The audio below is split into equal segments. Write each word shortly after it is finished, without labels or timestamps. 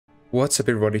What's up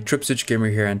everybody, TSG Gamer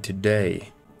here, and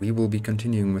today we will be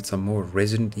continuing with some more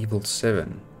Resident Evil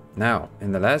 7. Now,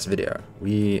 in the last video,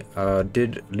 we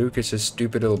did Lucas's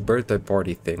stupid little birthday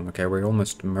party thing, okay, where he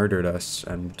almost murdered us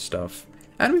and stuff.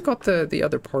 And we got the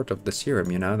other part of the serum,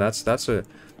 you know, that's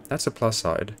a plus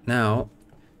side. Now,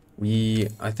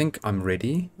 I think I'm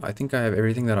ready. I think I have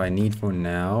everything that I need for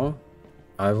now.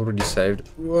 I've already saved.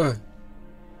 Whoa.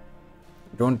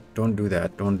 Don't do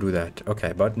that. Don't do that.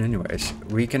 Okay, but anyways,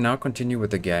 we can now continue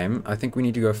with the game. I think we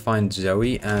need to go find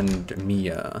Zoe and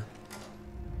Mia.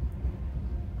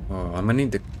 Oh, I'm gonna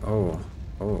need the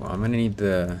I'm gonna need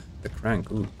the crank.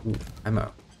 Ooh,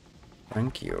 ammo.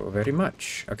 Thank you very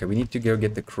much. Okay, we need to go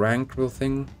get the crank real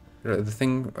thing. The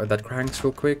thing that cranks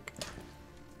real quick.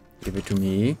 Give it to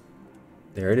me.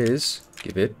 There it is.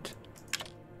 Give it.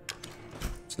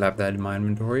 Slap that in my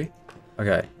inventory.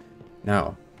 Okay,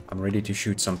 now I'm ready to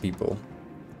shoot some people.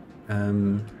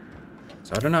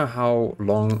 So I don't know how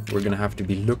long we're gonna have to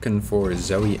be looking for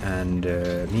Zoe and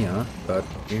Mia, but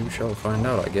we shall find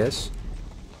out, I guess.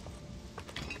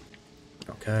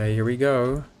 Okay, here we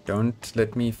go. Don't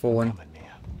let me fall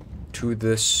into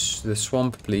the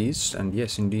swamp, please. And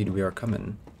yes, indeed, we are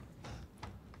coming.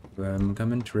 I'm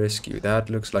coming to rescue. That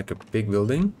looks like a big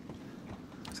building.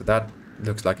 So that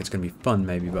looks like it's gonna be fun,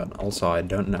 maybe, but also I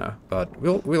don't know. But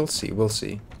we'll see. We'll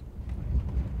see.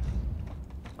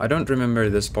 I don't remember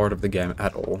this part of the game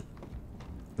at all.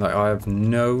 Like, I have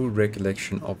no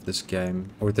recollection of this game,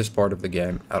 or this part of the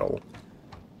game at all.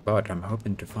 But I'm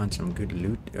hoping to find some good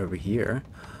loot over here.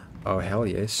 Oh, hell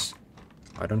yes.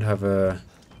 I don't have a...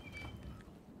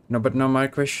 No, but no, my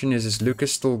question is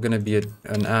Lucas still gonna be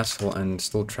an asshole and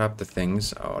still trap the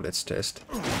things? Oh, let's test.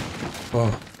 Oh.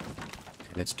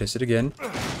 Okay, let's test it again.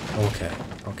 Okay,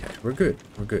 okay, we're good,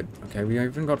 we're good. Okay, we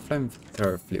even got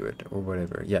flamethrower fluid, or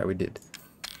whatever. Yeah, we did.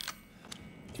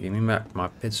 Give me back my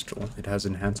pistol. It has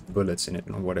enhanced bullets in it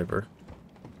or whatever.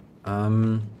 I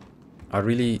mean,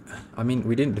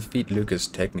 we didn't defeat Lucas,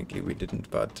 technically we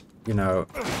didn't, but, you know,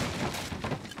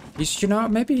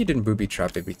 maybe he didn't booby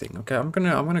trap everything. Okay, I'm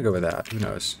gonna go with that. Who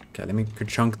knows? Okay, let me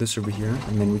chunk this over here,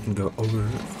 and then we can go over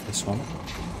the swamp.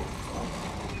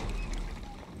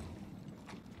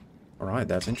 Alright,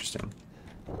 that's interesting.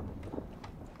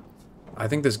 I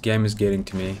think this game is getting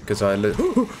to me, because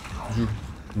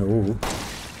No.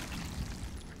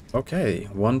 Okay,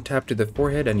 one tap to the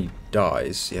forehead and he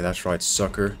dies. Yeah, that's right,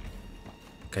 sucker.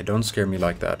 Okay, don't scare me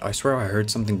like that. I swear I heard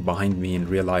something behind me in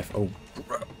real life. Oh,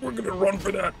 we're gonna run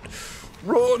for that.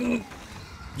 Run!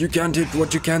 You can't hit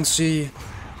what you can't see.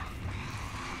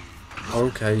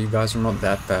 Okay, you guys are not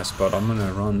that fast, but I'm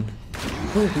gonna run.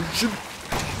 Oh, shit.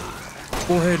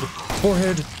 Forehead,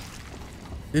 forehead.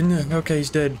 In there. Okay, he's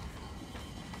dead.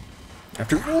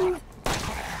 After...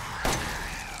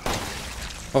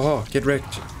 Oh, get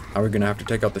wrecked. Now we're gonna have to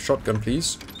take out the shotgun,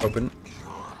 please. Open.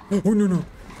 Oh, no, no.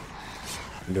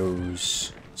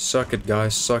 Those. Suck it,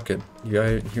 guys. Suck it.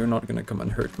 You're not gonna come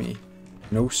and hurt me.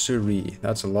 No siree.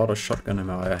 That's a lot of shotgun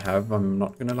ammo I have. I'm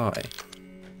not gonna lie.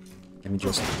 Let me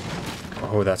just...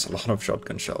 Oh, that's a lot of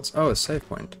shotgun shells. Oh, a save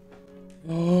point.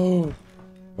 Oh.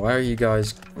 Why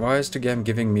is the game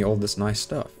giving me all this nice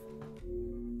stuff?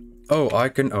 Oh, I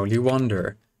can only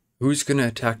wonder. Who's gonna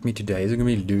attack me today? Is it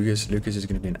gonna be Lucas? Lucas is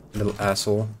gonna be a little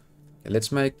asshole. Okay,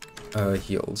 let's make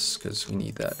heals, because we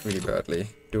need that really badly.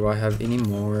 Do I have any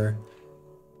more?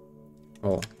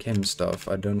 Well, chem stuff.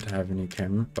 I don't have any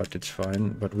chem, but it's fine.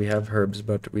 But we have herbs,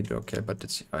 but we don't. Okay, but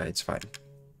it's fine. It's fine.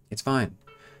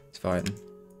 It's fine.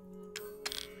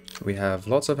 We have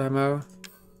lots of ammo.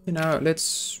 You know,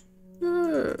 let's...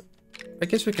 I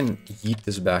guess we can yeet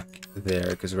this back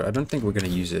there, because I don't think we're gonna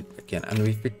use it again. And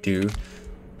if we do...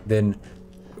 Then,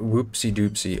 whoopsie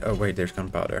doopsie. Oh wait, there's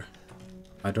gunpowder.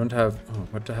 I don't have... Oh,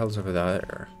 what the hell's over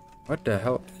there? What the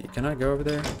hell? Can I go over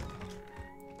there?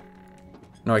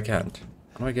 No, I can't.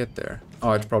 How do I get there?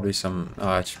 Oh, it's probably some...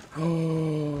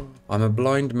 Oh, I'm a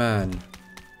blind man.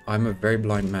 I'm a very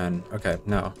blind man. Okay,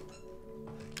 now.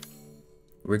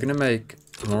 We're gonna make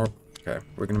more... Okay,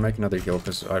 we're gonna make another heal,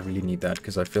 because I really need that,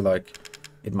 because I feel like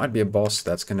it might be a boss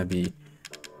that's gonna be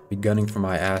gunning for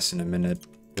my ass in a minute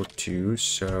or two,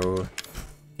 so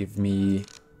give me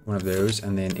one of those,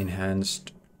 and then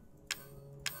enhanced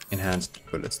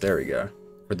bullets. There we go,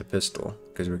 for the pistol,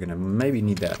 because we're gonna maybe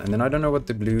need that. And then I don't know what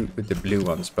the blue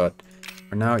ones, but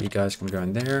for now you guys can go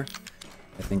in there.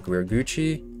 I think we're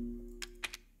Gucci.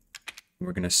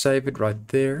 We're gonna save it right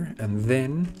there, and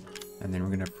then we're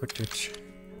gonna put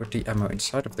the ammo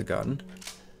inside of the gun.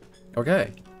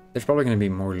 Okay, there's probably gonna be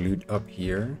more loot up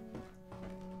here.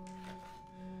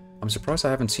 I'm surprised I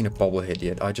haven't seen a bobblehead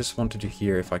yet. I just wanted to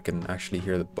hear if I can actually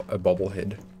hear a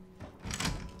bobblehead.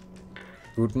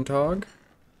 Guten Tag.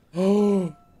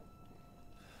 Oh!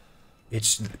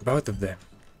 It's both of them.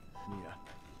 Mia.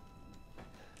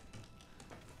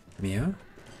 Mia?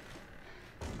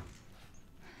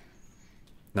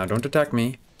 Now don't attack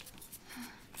me.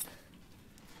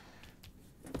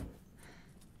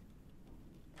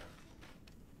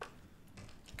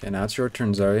 Okay, now it's your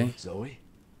turn, Zoe. Zoe?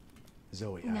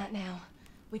 Zoe, Not now.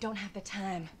 We don't have the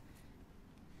time.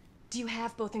 Do you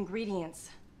have both ingredients?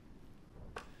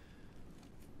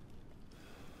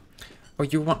 Oh,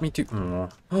 you want me to...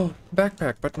 Oh,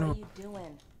 backpack, but What no. are you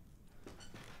doing?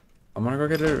 I'm gonna go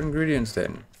get the ingredients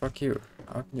then. Fuck you.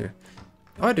 How can you?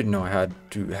 I didn't know I had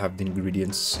to have the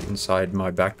ingredients inside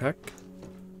my backpack.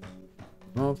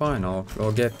 Well, fine.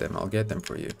 I'll get them. I'll get them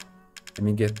for you. Let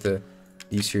me get the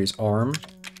D-series arm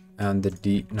and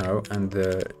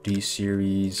the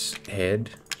D-series head.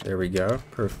 There we go.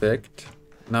 Perfect.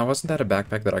 Now, wasn't that a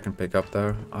backpack that I can pick up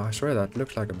though? Oh, I swear that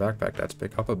looked like a backpack that's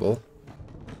pick upable.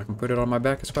 I can put it on my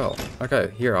back as well.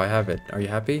 Okay, here I have it. Are you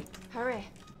happy? Hurry,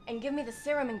 and give me the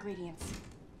serum ingredients.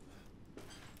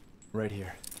 right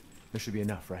here. There should be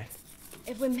enough, right?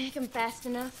 If we make them fast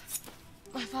enough,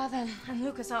 my father and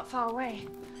Lucas aren't far away.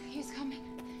 He's coming.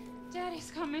 Daddy's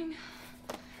coming.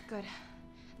 Good.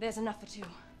 There's enough for two.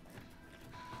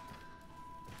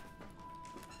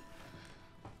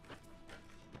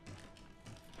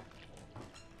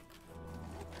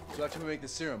 So after we make the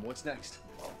serum, what's next?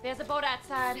 There's a boat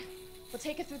outside. We'll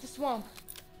take it through the swamp.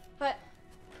 But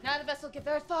neither of us will get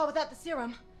very far without the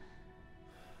serum.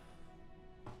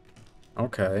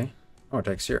 Okay. Oh, it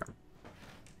takes serum.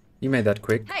 You made that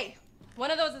quick. Hey,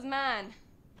 one of those is mine.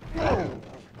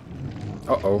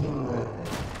 Uh-oh.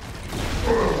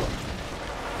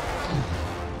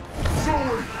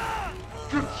 Zoe!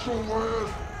 Get your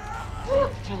ass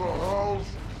back to the house!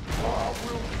 I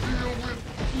will deal with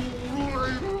you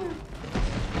later!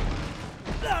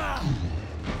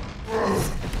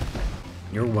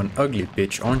 You're one ugly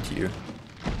bitch, aren't you?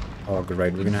 Oh,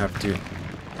 great. We're gonna have to...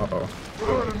 Uh-oh.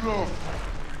 Bad enough!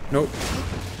 Nope.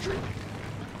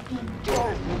 You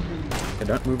die for me! Okay,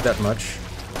 don't move that much.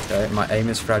 Okay, my aim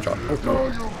is fragile. Oh, Now no.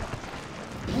 you're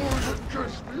warring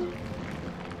against me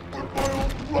with my own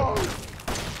blood!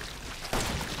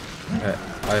 Okay,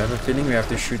 I have a feeling we have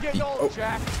to shoot the... Oh,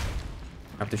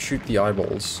 have to shoot the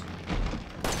eyeballs.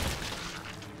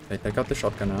 Okay, take out the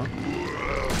shotgun now.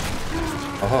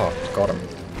 Aha, got him.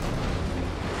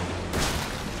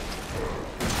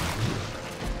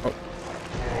 Oh.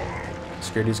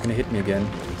 Scared he's gonna hit me again.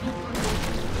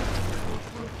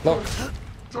 Lock.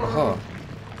 Aha.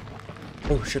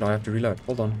 Oh shit, I have to reload.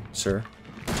 Hold on, sir.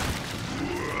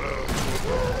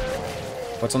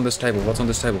 What's on this table? What's on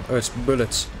this table? Oh, it's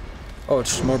bullets. Oh,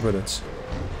 it's more bullets.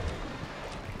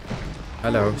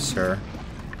 Hello, sir.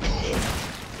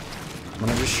 I'm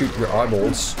gonna just shoot your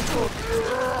eyeballs.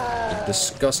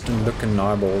 Disgusting looking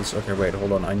eyeballs. Okay, wait,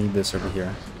 hold on. I need this over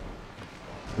here.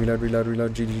 Reload, reload,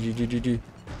 reload. G.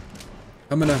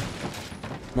 Stamina.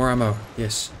 More ammo.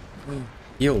 Yes.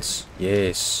 Heals.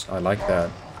 Yes, I like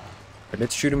that. But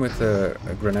let's shoot him with a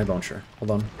grenade launcher.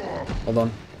 Hold on. Hold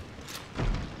on.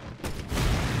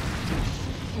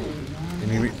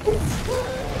 Let me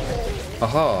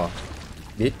Aha.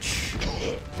 Bitch.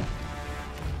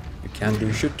 You can't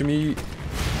do shit to me.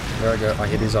 There I go. I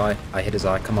hit his eye. I hit his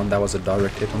eye. Come on, that was a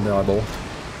direct hit on the eyeball.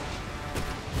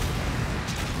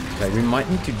 Okay, we might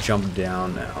need to jump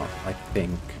down now, I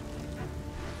think.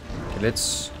 Okay,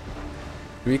 let's...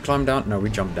 Do we climb down? No, we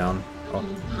jump down. Oh.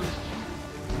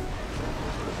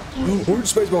 Hold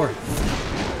spacebar!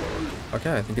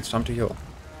 Okay, I think it's time to heal.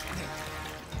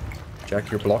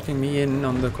 Jack, you're blocking me in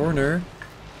on the corner.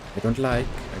 I don't like.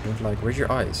 Where's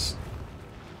your eyes?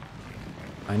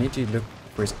 I need to look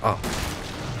for his... Ah.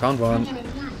 Found one.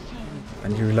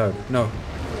 And you reload. No.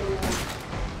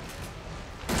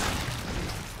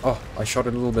 Oh, I shot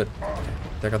it a little bit.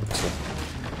 Take out the pistol.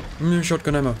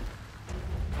 Shotgun ammo.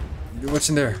 What's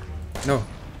in there? No.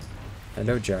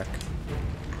 Hello, Jack.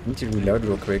 I need to reload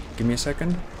real quick. Give me a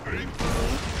second.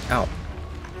 Ow.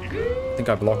 I think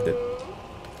I blocked it.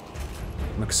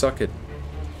 McSuck it.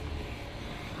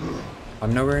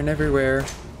 I'm nowhere and everywhere.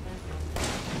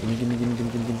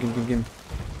 Gimme.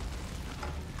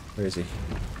 Where is he?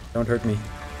 Don't hurt me.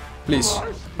 Please.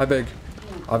 I beg.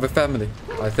 I have a family,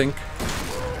 I think.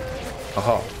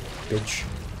 Aha. Bitch.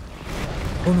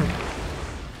 Oh no.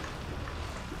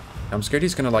 I'm scared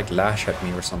he's gonna like lash at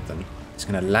me or something. He's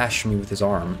gonna lash me with his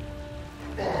arm.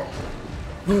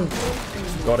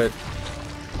 Got it.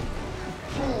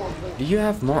 Do you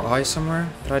have more eyes somewhere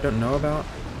that I don't know about?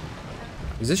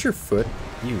 Is this your foot?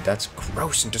 Ew, that's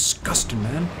gross and disgusting,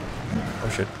 man. Oh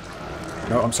shit.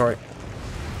 No, I'm sorry.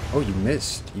 Oh, you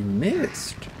missed. You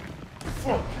missed.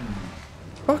 Fuck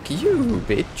Fuck you,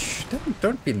 bitch.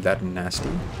 Don't be that nasty.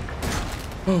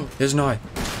 Oh, there's an eye.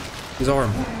 His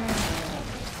arm.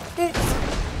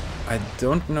 I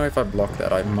don't know if I blocked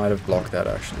that. I might have blocked that,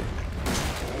 actually.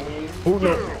 Oh,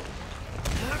 no.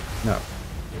 No.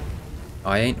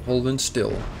 I ain't holding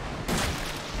still.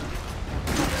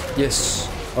 Yes.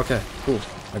 Okay, cool.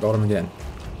 I got him again.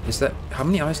 Is that... How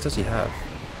many eyes does he have?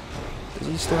 Does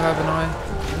he still have an eye?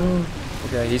 Oh,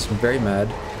 okay, he's very mad.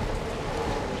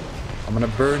 I'm gonna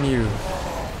burn you.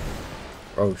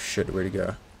 Oh shit, where'd he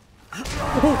go?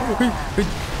 Oh, wait,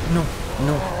 no,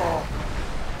 no.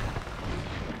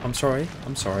 I'm sorry,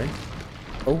 I'm sorry.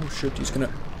 Oh shit, he's gonna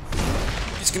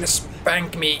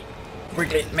spank me.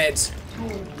 Quickly, meds.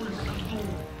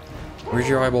 Where's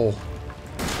your eyeball?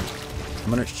 I'm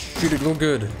gonna shoot it real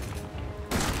good.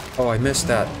 Oh, I missed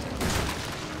that.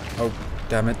 Oh,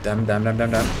 damn it, damn.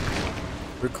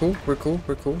 We're cool, we're cool,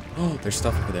 we're cool. Oh, there's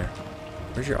stuff over there.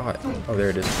 Where's your eye? Oh, there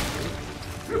it is.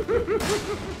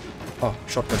 Oh,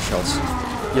 shotgun shells.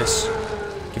 Yes.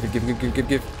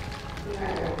 Give.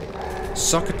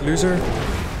 Suck it, loser.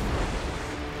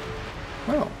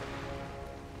 Well,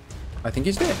 I think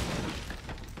he's dead.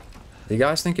 Do you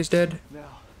guys think he's dead?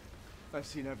 Now, I've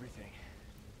seen everything.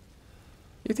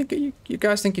 You think you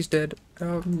guys think he's dead?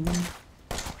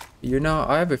 You know,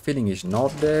 I have a feeling he's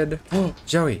not dead. Oh,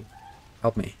 Zoe,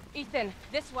 help me. Ethan,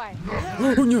 this way.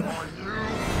 Oh, no.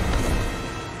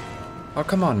 Oh,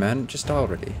 come on, man. Just die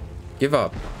already. Give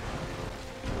up.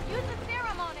 Use the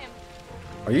serum on him.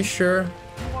 Are you sure?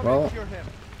 Well, Cure him.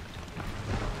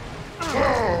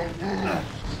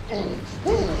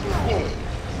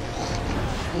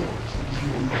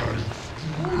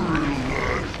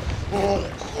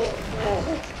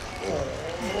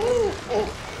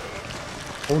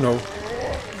 oh no.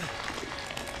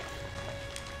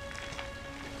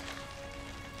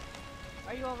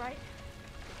 Are you alright?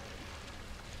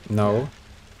 No.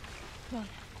 Come on.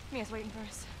 Mia's waiting for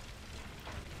us.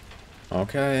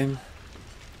 Okay.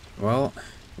 Well,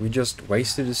 we just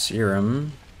wasted a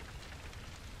serum.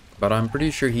 But I'm pretty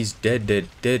sure he's dead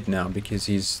now because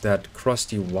he's that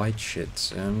crusty white shit.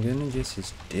 So I'm gonna guess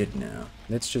he's dead now.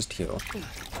 Let's just heal.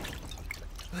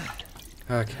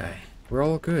 Okay. We're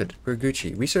all good. We're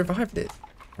Gucci. We survived it.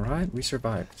 Alright? We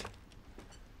survived.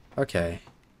 Okay.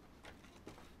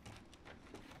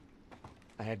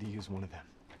 I had to use one of them.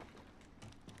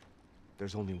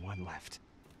 There's only one left.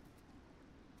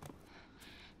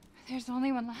 There's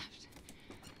only one left.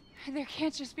 There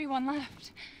can't just be one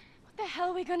left. What the hell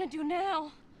are we gonna do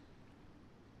now?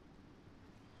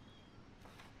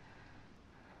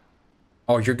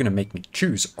 Oh, you're gonna make me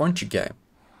choose, aren't you, game?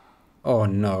 Oh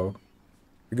no.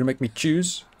 You're gonna make me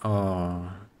choose?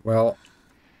 Oh, well.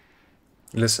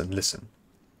 Listen.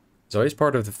 Zoe's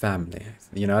part of the family.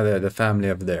 You know, the family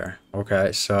over there.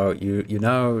 Okay, so you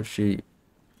know she...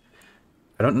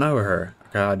 I don't know her.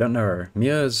 Okay, I don't know her.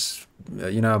 Mia's,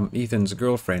 you know, Ethan's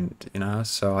girlfriend, you know,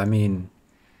 so I mean...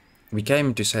 We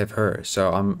came to save her,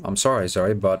 so I'm sorry,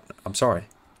 Zoe, but I'm sorry.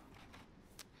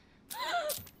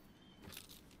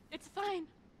 It's fine.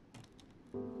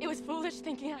 It was foolish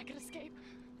thinking I could escape.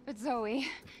 But Zoe,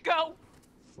 Go!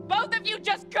 Both of you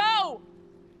just go!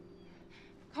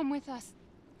 come with us.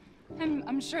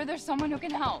 I'm sure there's someone who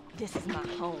can help. This is my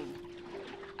home.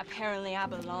 Apparently I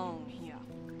belong here.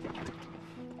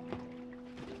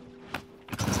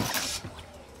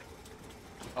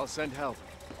 I'll send help.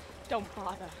 Don't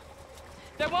bother.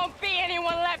 There won't be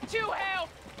anyone left to help!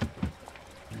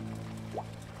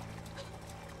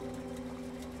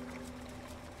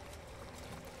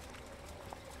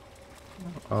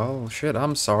 Oh shit,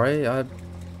 I'm sorry. I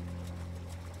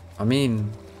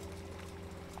mean,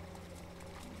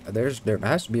 there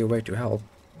has to be a way to help.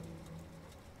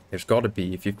 There's gotta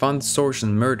be. If you find the source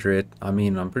and murder it, I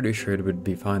mean, I'm pretty sure it would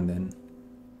be fine then.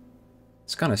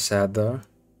 It's kind of sad though.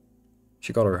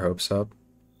 She got her hopes up.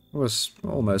 It was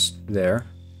almost there.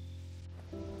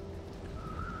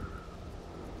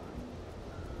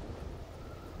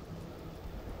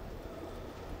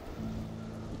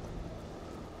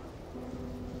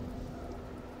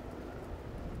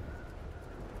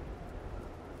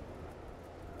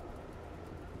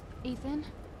 Ethan?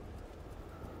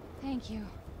 Thank you.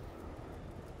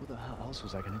 Who the hell else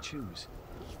was I gonna choose?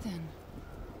 Ethan.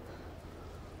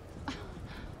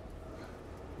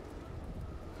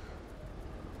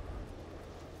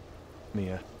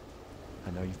 Mia,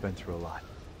 I know you've been through a lot.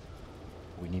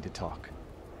 We need to talk.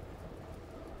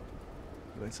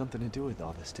 You had something to do with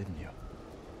all this, didn't you?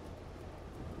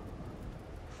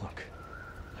 Look,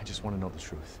 I just want to know the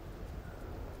truth.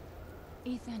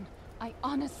 Ethan, I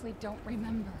honestly don't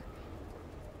remember.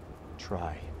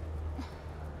 try.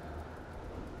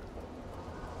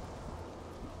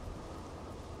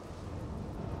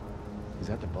 Is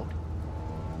that the boat?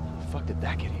 How the fuck did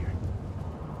that get here?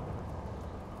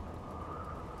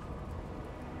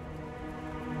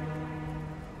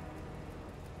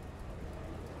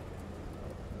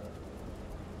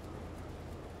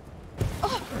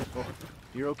 Oh,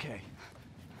 you're okay.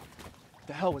 What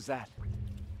the hell was that?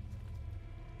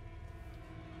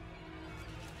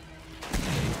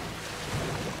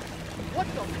 What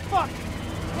the fuck?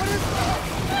 What is that?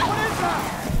 What is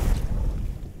that?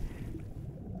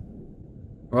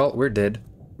 Well, we're dead.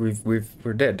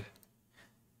 We're dead.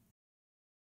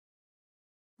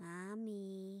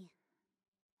 Mommy.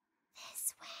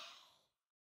 This way.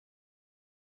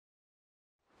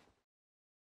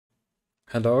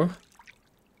 Hello?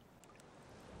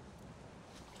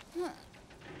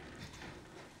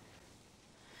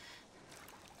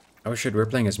 Oh shit, we're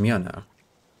playing as Mia now.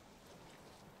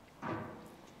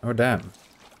 Oh damn.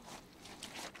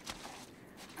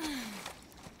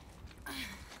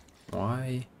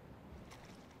 Why?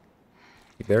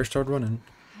 You better start running.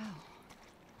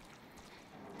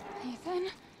 Ethan?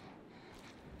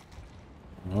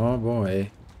 Oh boy.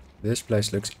 This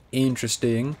place looks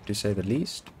interesting, to say the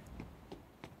least.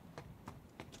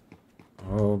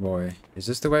 Oh boy. Is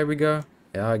this the way we go?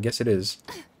 Yeah, I guess it is.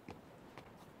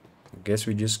 I guess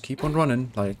we just keep on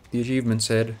running, like the achievement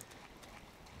said.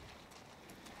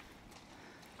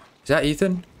 Is that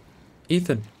Ethan?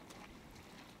 Ethan.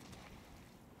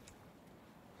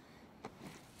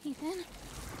 Ethan?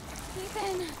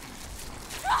 Ethan!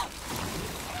 No!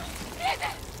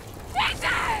 Ethan!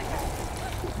 Ethan!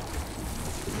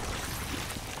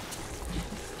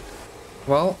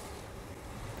 Well,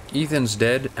 Ethan's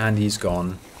dead and he's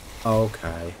gone.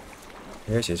 Okay.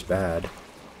 This is bad.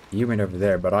 He went over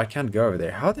there, but I can't go over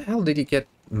there. How the hell did he get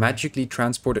magically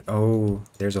transported? Oh,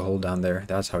 there's a hole down there.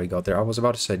 That's how he got there. I was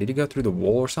about to say, did he go through the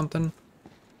wall or something?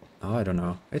 Oh, I don't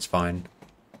know. It's fine.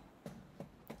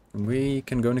 We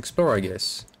can go and explore, I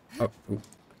guess. Oh, ooh.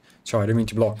 Sorry, I didn't mean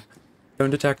to block.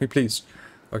 Don't attack me, please.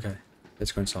 Okay,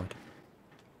 let's go inside.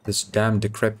 This damn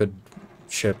decrepit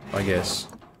ship, I guess.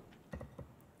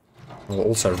 Well,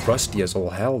 also rusty as all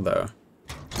hell, though.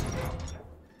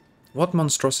 What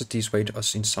monstrosities wait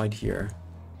us inside here?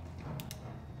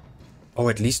 Oh,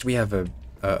 at least we have a...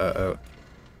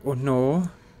 Oh, no.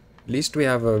 At least we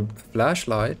have a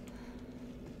flashlight.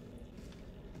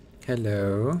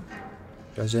 Hello.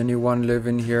 Does anyone live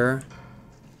in here?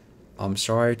 I'm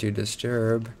sorry to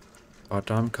disturb,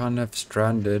 but I'm kind of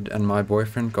stranded and my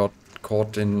boyfriend got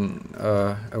caught in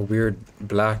a weird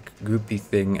black goopy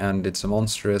thing and it's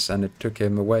monstrous and it took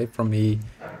him away from me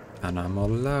and I'm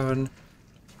all alone.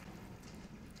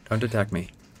 Don't attack me.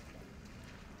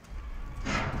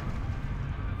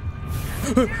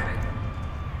 Okay,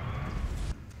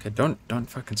 don't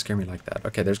fucking scare me like that.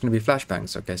 Okay, there's gonna be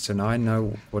flashbangs. Okay, so now I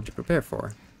know what to prepare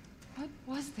for. What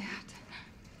was that?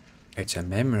 It's a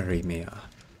memory, Mia.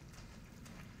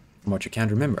 From what you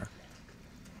can't remember.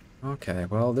 Okay,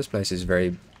 well, this place is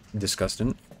very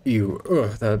disgusting. Ew,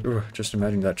 just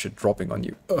imagine that shit dropping on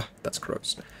you. Ugh, that's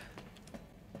gross.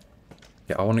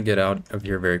 Yeah, I want to get out of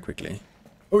here very quickly.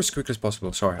 Oh, as quick as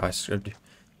possible. Sorry,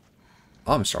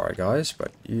 I'm sorry, guys,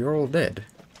 but you're all dead.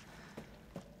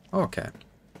 Okay.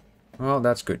 Well,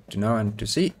 that's good to know and to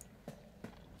see.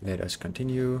 Let us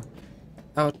continue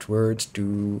outwards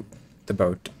to the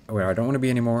boat. Where I don't want to be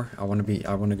anymore. I want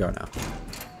to go now.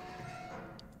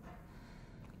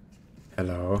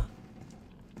 Hello.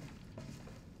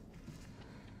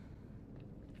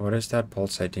 What is that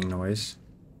pulsating noise?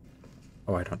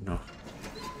 Oh, I don't know.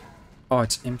 Oh,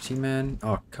 it's empty, man.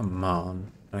 Oh, come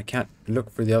on. I can't look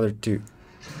for the other two.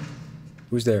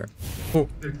 Who's there? Oh.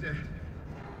 They're dead.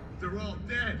 They're all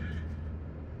dead.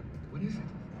 What is it?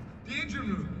 The engine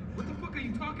room. What the fuck are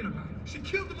you talking about? She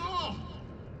killed them all.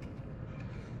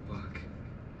 Fuck.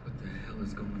 What the hell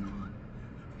is going on?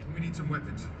 We need some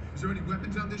weapons. Is there any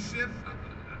weapons on this ship?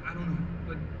 I don't know,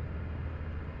 but...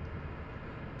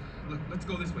 Look, let's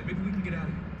go this way. Maybe we can get out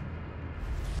of here.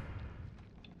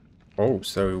 Oh,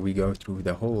 so we go through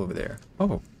the hole over there.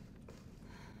 Oh.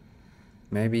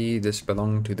 Maybe this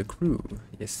belonged to the crew.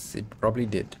 Yes, it probably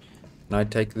did. Can I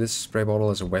take this spray bottle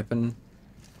as a weapon?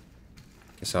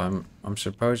 Guess I'm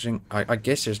supposing... I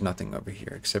guess there's nothing over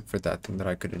here except for that thing that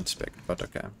I could inspect, but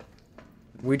okay.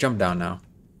 We jump down now.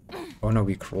 Oh no,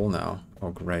 we crawl now. Oh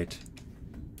great.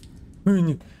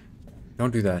 Don't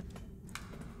do that.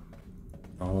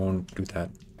 Don't do that.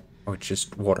 Oh, it's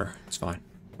just water. It's fine.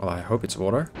 Well, I hope it's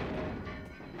water.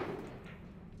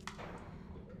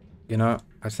 You know,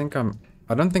 I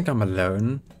don't think I'm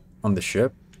alone on the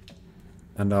ship.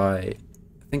 And I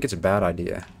think it's a bad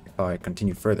idea if I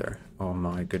continue further. Oh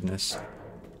my goodness.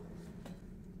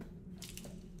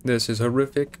 This is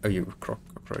horrific. Oh, you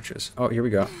cockroaches. Oh, here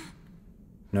we go.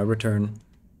 No return.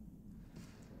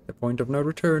 The point of no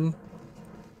return.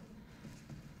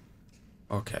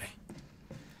 Okay.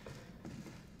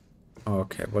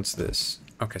 Okay, what's this?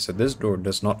 Okay, so this door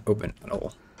does not open at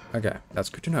all. Okay, that's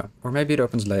good to know. Or maybe it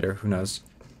opens later, who knows.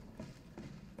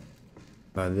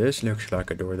 But this looks like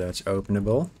a door that's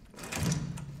openable.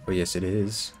 Oh yes, it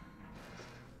is.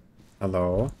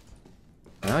 Hello?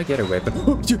 Can I get a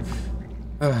weapon?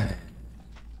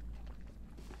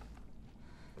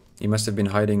 He must have been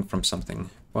hiding from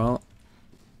something. Well,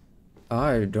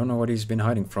 I don't know what he's been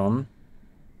hiding from.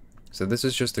 So this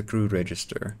is just the crew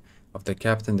register of the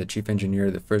captain, the chief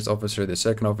engineer, the first officer, the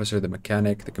second officer, the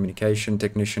mechanic, the communication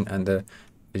technician, and the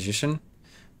physician.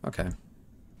 Okay.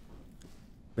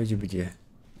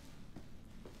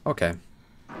 Okay.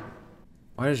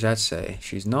 What does that say?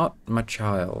 She's not my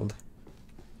child.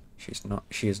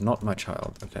 She is not my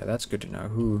child. Okay, that's good to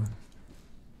know.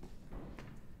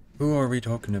 Who are we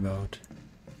talking about?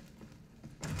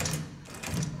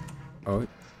 Oh.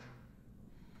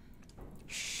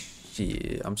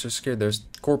 Shit, I'm so scared those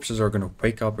corpses are gonna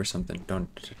wake up or something. Don't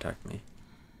attack me.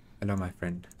 Hello, my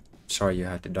friend. Sorry you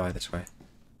had to die this way.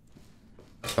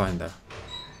 It's fine, though.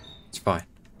 It's fine.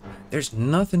 There's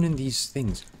nothing in these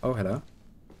things. Oh, hello.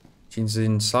 She's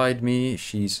inside me.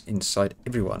 She's inside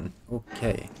everyone.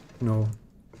 Okay. No.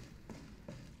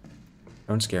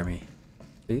 Don't scare me.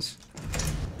 Please.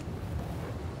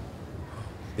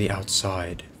 The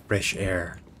outside. Fresh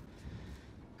air.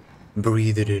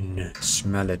 Breathe it in.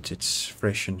 Smell it. It's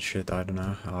fresh and shit. I don't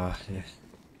know. Yeah.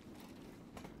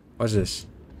 What's this?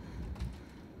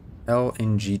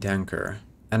 LNG tanker.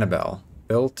 Annabelle.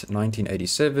 Built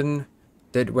 1987.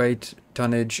 Deadweight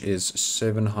tonnage is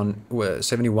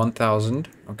 71,000.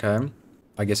 Okay.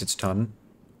 I guess it's ton.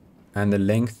 And the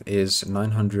length is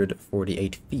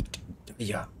 948 feet.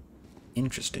 Yeah.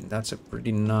 Interesting. That's a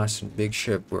pretty nice and big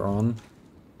ship we're on.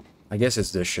 I guess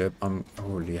it's this ship.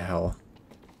 Holy hell.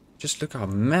 Just look how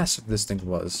massive this thing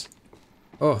was.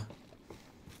 Oh.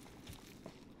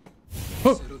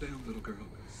 Oh. Settle down, little girl.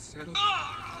 Settle.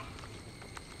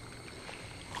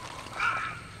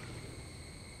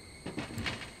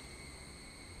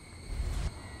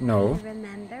 No.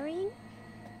 Remembering?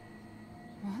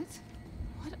 What?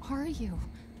 What are you?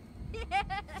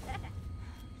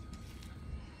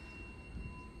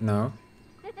 No.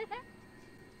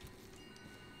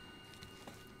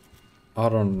 I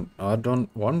don't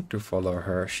want to follow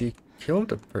her. She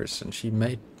killed a person. She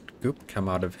made goop come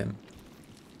out of him.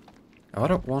 I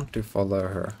don't want to follow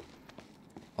her.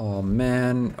 Oh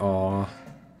man. Oh.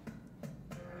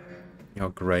 Oh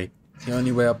great. The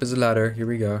only way up is a ladder. Here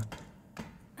we go.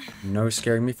 No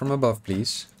scaring me from above,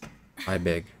 please. I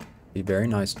beg. Be very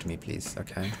nice to me, please.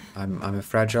 Okay. I'm a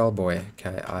fragile boy.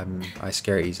 Okay. I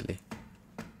scare easily.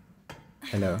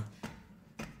 Hello.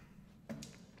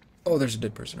 Oh, there's a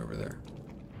dead person over there.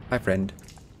 Hi, friend.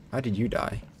 How did you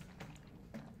die?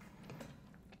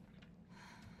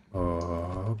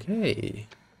 Okay.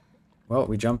 Well,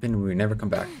 we jump in and we never come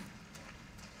back.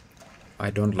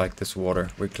 I don't like this water.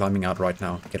 We're climbing out right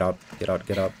now. Get out, get out,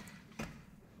 get out.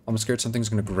 I'm scared something's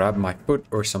gonna grab my foot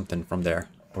or something from there.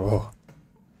 Oh.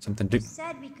 Something You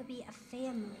said we could be a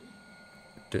family.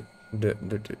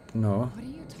 No. What are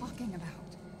you talking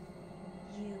about?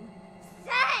 You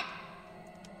said!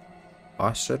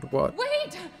 I said what?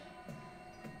 Wait!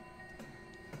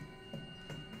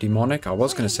 Demonic? I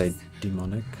was gonna say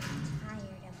demonic. Tired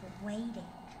of waiting.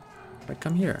 Right,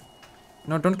 come here.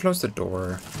 No, don't close the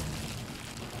door.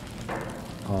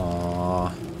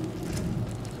 Aww.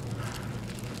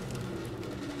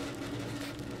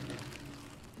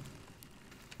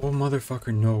 Oh,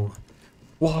 motherfucker, no.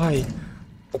 Why?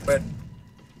 Open.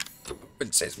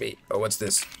 It says me. Oh, what's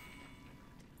this?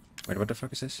 Wait, what the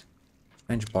fuck is this?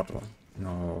 Strange bottle.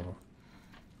 No.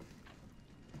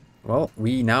 Well,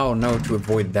 we now know to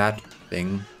avoid that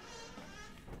thing.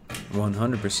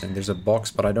 100%. There's a box,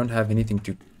 but I don't have anything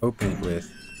to open it with.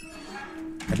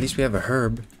 At least we have a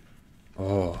herb.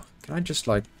 Oh, can I just,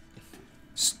 like,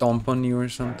 stomp on you or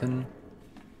something?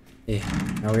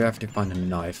 Now we have to find a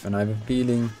knife, and I have a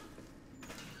feeling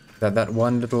that that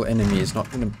one little enemy is not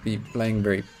going to be playing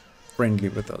very friendly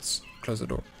with us. Close the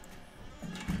door.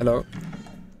 Hello?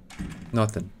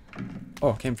 Nothing.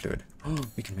 Oh, chem fluid. Oh,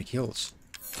 we can make heals.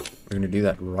 We're going to do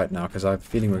that right now, because I have a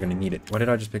feeling we're going to need it. What did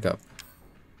I just pick up?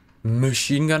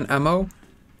 Machine gun ammo?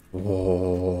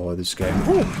 Oh, this game.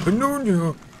 Oh,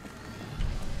 no.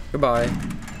 Goodbye.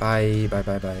 Bye, bye,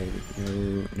 bye, bye.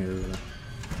 No, no.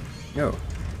 No.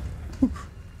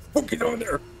 Oh, get over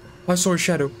there. I saw a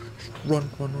shadow. Run,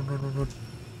 run, run, run, run, run.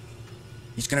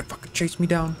 He's gonna fucking chase me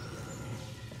down.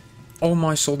 Oh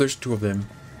my soul, there's two of them.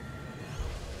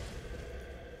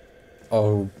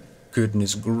 Oh,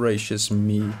 goodness gracious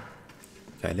me.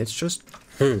 Okay, let's just...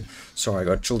 Sorry, I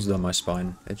got chills down my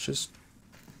spine. Let's just...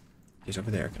 He's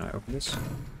over there. Can I open this?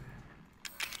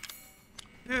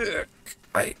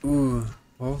 Ooh.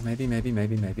 Oh, maybe.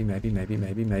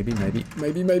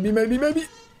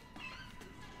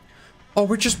 Oh,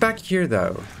 we're just back here,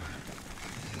 though.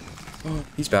 Oh,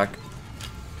 he's back.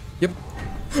 Yep.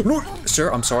 No,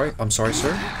 sir, I'm sorry. I'm sorry,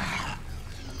 sir.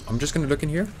 I'm just gonna look in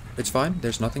here. It's fine.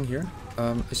 There's nothing here.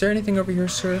 Is there anything over here,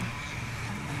 sir?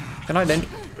 Can I lend...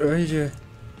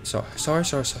 Sorry.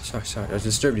 I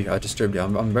disturbed you.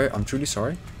 I'm truly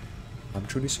sorry. I'm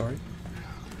truly sorry.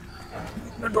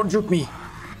 No, don't juke me.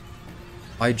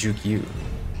 I juke you.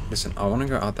 Listen, I want to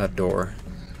go out that door.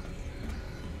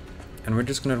 And we're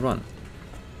just gonna run.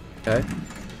 Okay?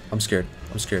 I'm scared.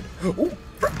 Oh,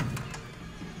 crap.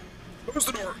 Close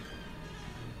the door.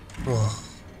 Oh.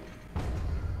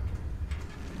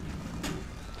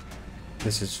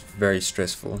 This is very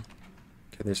stressful.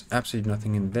 Okay, there's absolutely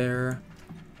nothing in there.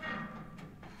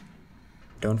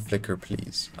 Don't flicker,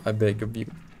 please. I beg of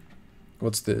you.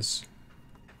 What's this?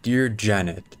 Dear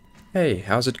Janet. Hey,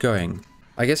 how's it going?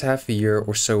 I guess half a year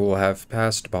or so will have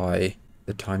passed by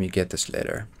the time you get this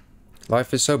letter.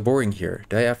 Life is so boring here,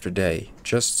 day after day.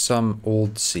 Just some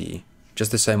old sea.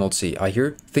 Just the same old sea. I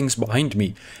hear things behind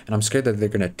me, and I'm scared that they're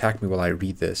gonna attack me while I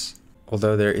read this.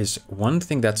 Although there is one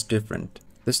thing that's different.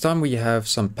 This time we have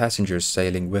some passengers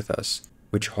sailing with us,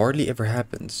 which hardly ever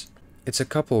happens. It's a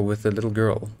couple with a little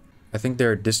girl. I think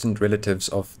they're distant relatives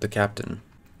of the captain.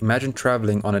 Imagine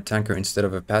traveling on a tanker instead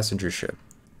of a passenger ship.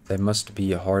 They must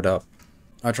be hard up.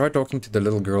 I tried talking to the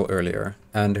little girl earlier,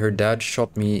 and her dad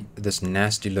shot me this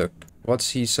nasty look.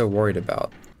 What's he so worried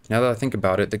about? Now that I think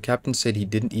about it, the captain said he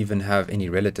didn't even have any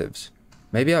relatives.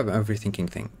 Maybe I'm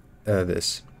overthinking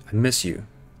this. I miss you.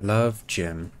 Love,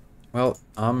 Jim. Well,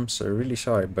 I'm so really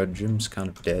sorry, but Jim's kind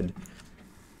of dead.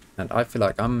 And I feel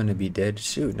like I'm gonna be dead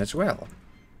soon as well.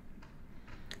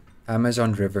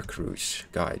 Amazon River Cruise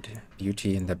Guide.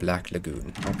 Beauty in the Black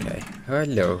Lagoon. Okay.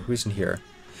 Hello, who's in here?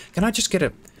 Can I just get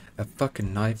a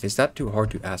fucking knife? Is that too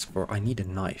hard to ask for? I need a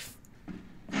knife.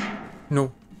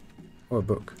 No. Or a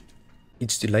book.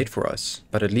 It's too late for us,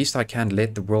 but at least I can't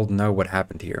let the world know what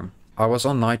happened here. I was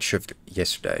on night shift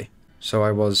yesterday, so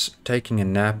I was taking a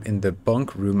nap in the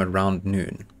bunk room around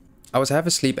noon. I was half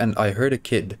asleep and I heard a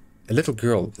kid, a little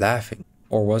girl, laughing.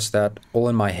 Or was that all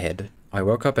in my head? I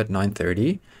woke up at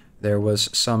 9:30. There was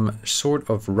some sort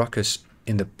of ruckus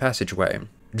in the passageway.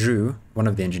 Drew, one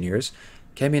of the engineers,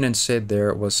 came in and said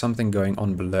there was something going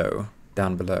on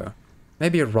down below.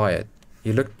 Maybe a riot.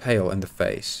 He looked pale in the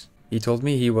face. He told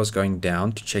me he was going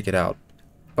down to check it out.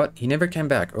 But he never came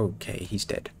back. Okay, he's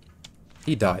dead.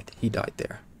 He died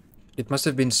there. It must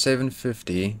have been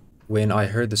 7:50 when I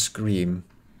heard the scream.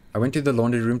 I went to the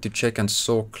laundry room to check and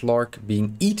saw Clark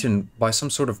being eaten by some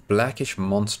sort of blackish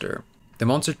monster. The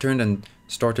monster turned and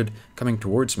started coming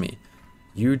towards me.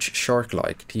 Huge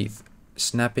shark-like teeth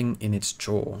snapping in its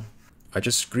jaw. I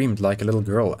just screamed like a little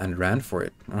girl and ran for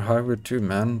it. I would too,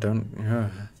 man.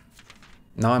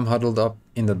 Now I'm huddled up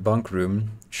in the bunk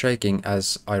room, shaking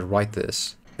as I write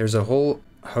this. There's a whole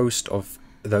host of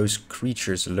those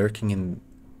creatures lurking in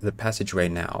the passageway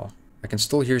now. I can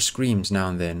still hear screams now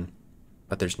and then,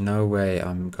 but there's no way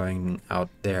I'm going out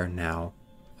there now.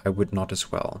 I would not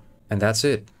as well. And that's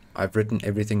it. I've written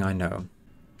everything I know.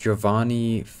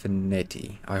 Giovanni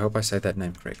Finetti. I hope I said that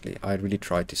name correctly. I really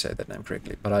tried to say that name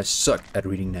correctly, but I suck at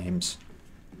reading names.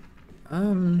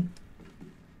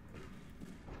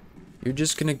 You're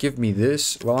just gonna give me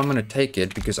this? Well, I'm gonna take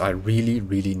it because I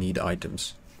really need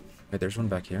items. Wait, there's one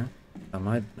back here. Am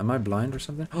I blind or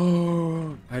something?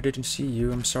 Oh, I didn't see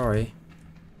you. I'm sorry.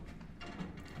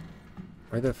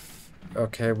 Where the f...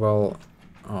 Okay, well...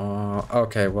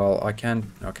 okay, well, I can't...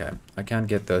 Okay, I can't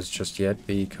get those just yet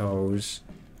because...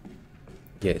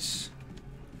 Yes.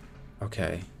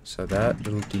 Okay, so that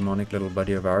little demonic little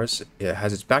buddy of ours, it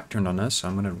has its back turned on us, so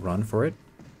I'm gonna run for it.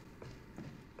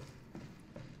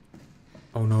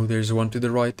 Oh no, there's one to the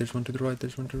right, there's one to the right,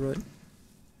 there's one to the right.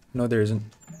 No, there isn't.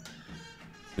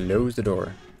 Close the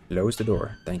door. Close the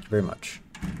door. Thank you very much.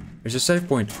 There's a save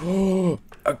point. Oh,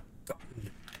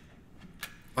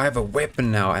 I have a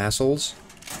weapon now, assholes.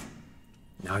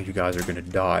 Now you guys are gonna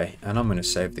die, and I'm gonna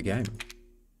save the game.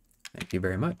 Thank you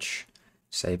very much.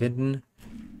 Save in.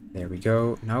 There we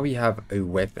go. Now we have a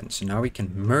weapon, so now we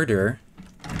can murder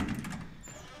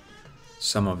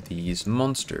some of these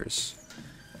monsters.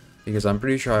 Because I'm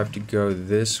pretty sure I have to go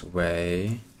this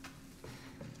way.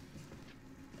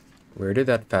 Where did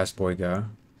that fast boy go?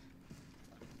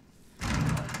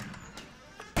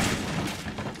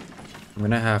 I'm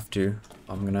gonna have to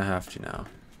now.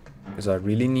 Because I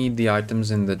really need the items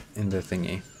in the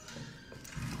thingy.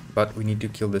 But we need to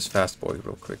kill this fast boy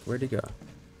real quick. Where'd he go?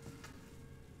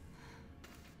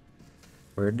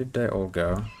 Where did they all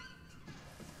go?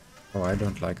 Oh, I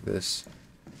don't like this.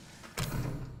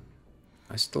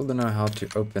 I still don't know how to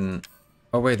open...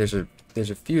 Oh wait, there's a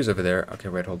fuse over there. Okay,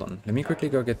 wait, hold on. Let me quickly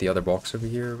go get the other box over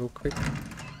here real quick.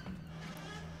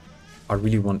 I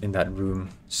really want in that room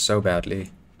so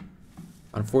badly.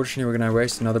 Unfortunately, we're gonna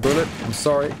waste another bullet. I'm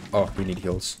sorry. Oh, we need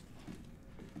heals.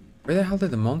 Where the hell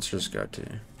did the monsters go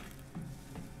to?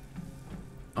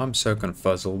 I'm so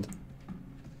confuzzled.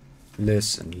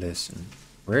 Listen, listen.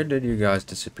 Where did you guys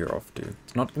disappear off to?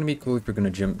 It's not gonna be cool if you're gonna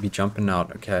be jumping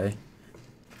out, okay?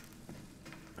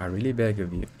 I really beg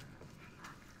of you.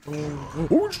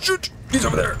 Oh shit! He's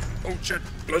over there! Oh shit!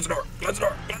 Close the door! Close the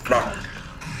door! Close the door!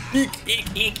 Eek! Eek!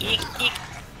 Eek! Eek! Eek!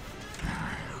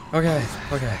 Okay,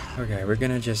 okay, okay. We're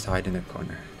gonna just hide in the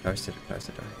corner. Close the door. Yeah,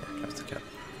 close the door.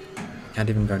 Can't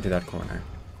even go into that corner.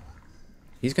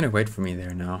 He's gonna wait for me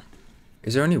there now.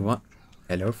 Is there only one?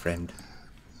 Hello, friend.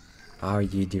 How are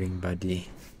you doing, buddy?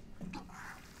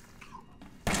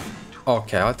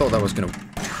 Okay, I thought that was gonna...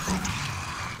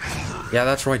 Yeah,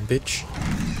 that's right, bitch.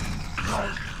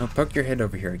 No, poke your head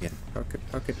over here again. Poke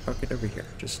it over here.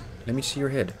 Just let me see your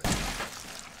head.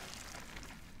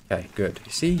 Okay, good.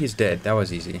 See, he's dead. That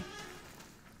was easy.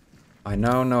 I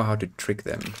now know how to trick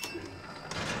them.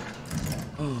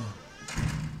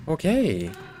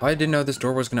 Okay. I didn't know this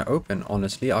door was gonna open,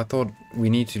 honestly. I thought we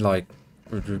need to, like,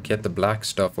 get the black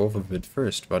stuff off of it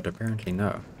first, but apparently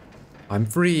no. I'm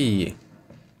free!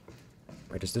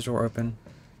 Wait, is this door open?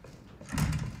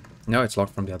 No, it's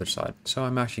locked from the other side. So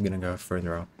I'm actually gonna go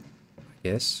further up.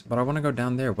 Yes, but I want to go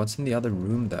down there. What's in the other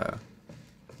room, though?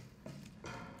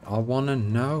 I want to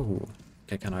know.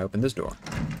 Okay, can I open this door?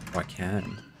 Oh, I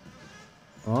can.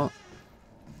 Oh.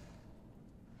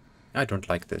 I don't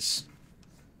like this.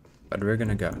 But we're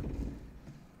gonna go.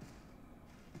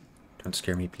 Don't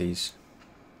scare me, please.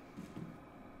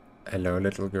 Hello,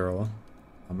 little girl.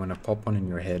 I'm gonna pop one in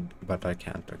your head, but I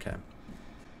can't, okay.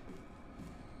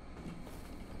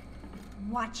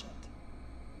 Watch it.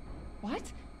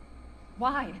 What?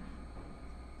 Why?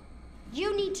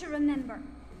 You need to remember,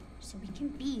 so we can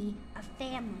be a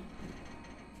family.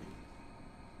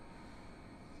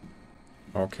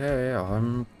 Okay,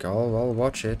 I'll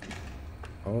watch it.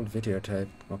 Old videotape.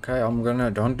 Okay, I'm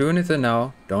gonna... Don't do anything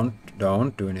now. Don't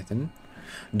do anything.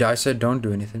 I said don't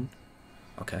do anything.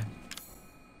 Okay.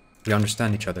 We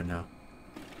understand each other now.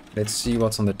 Let's see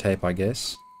what's on the tape, I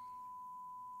guess.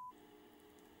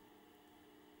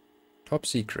 Top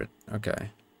secret. Okay.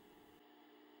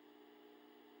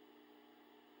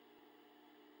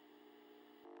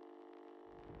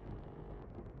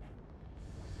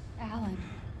 Alan,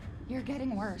 you're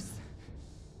getting worse.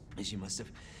 She must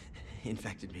have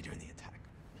infected me during the attack.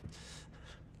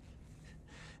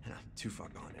 And I'm too far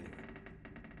gone anyway.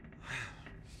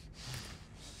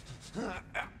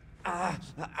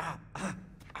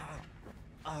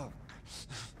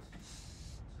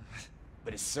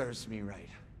 But it serves me right.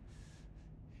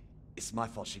 It's my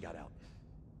fault she got out.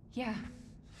 Yeah,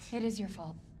 it is your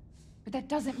fault. But that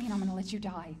doesn't mean I'm gonna let you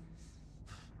die.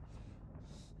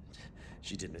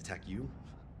 She didn't attack you?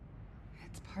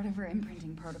 It's part of her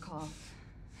imprinting protocol.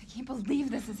 I can't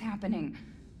believe this is happening.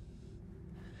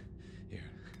 Here.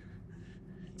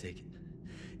 Take it.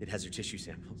 It has her tissue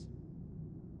samples.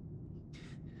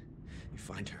 You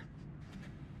find her.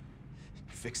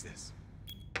 You fix this.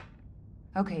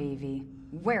 Okay, Evie.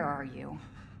 Where are you?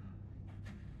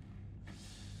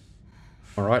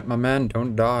 Alright, my man,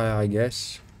 don't die, I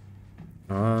guess.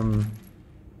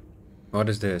 What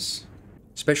is this?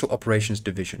 Special Operations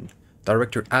Division.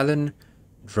 Director Alan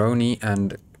Droney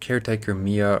and caretaker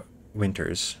Mia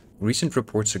Winters. Recent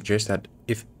reports suggest that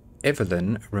if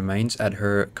Eveline remains at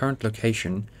her current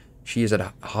location, she is at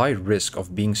a high risk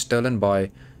of being stolen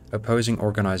by opposing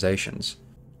organizations.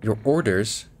 Your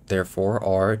orders, therefore,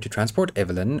 are to transport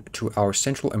Eveline to our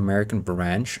Central American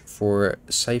branch for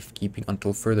safekeeping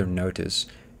until further notice.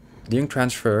 During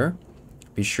transfer,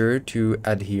 be sure to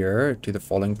adhere to the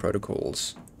following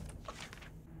protocols.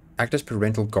 Act as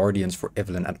parental guardians for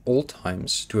Eveline at all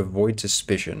times to avoid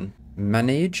suspicion.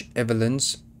 Manage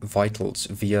Eveline's vitals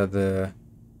via the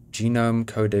genome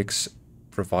codex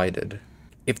provided.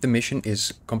 If the mission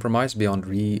is compromised beyond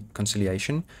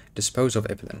reconciliation, dispose of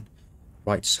Eveline.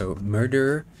 Right, so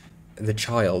murder the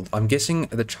child. I'm guessing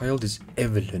the child is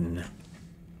Eveline.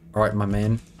 Alright, my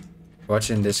man. What's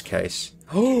in this case?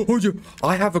 Oh,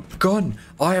 I have a gun.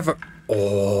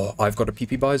 Oh, I've got a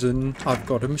PP Bison. I've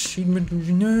got a machine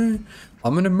gun.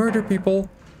 I'm gonna murder people.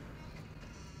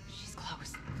 She's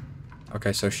close.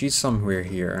 Okay, so she's somewhere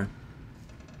here.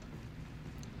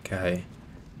 Okay.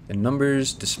 The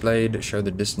numbers displayed show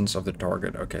the distance of the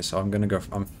target. Okay, so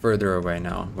I'm further away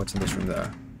now. What's in this room though?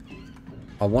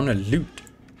 I want to loot.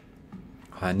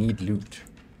 I need loot.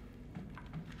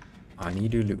 I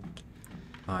need to loot.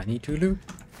 I need to loot.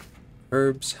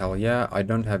 Herbs, hell yeah. I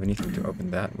don't have anything to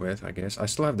open that with, I guess. I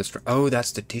still have the oh,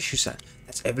 that's the tissue sample.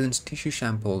 That's Eveline's tissue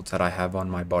sample that I have on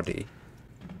my body.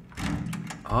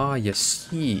 Ah, you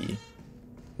see.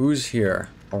 Who's here?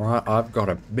 Alright, I've got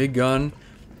a big gun.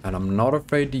 And I'm not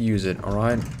afraid to use it,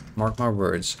 alright? Mark my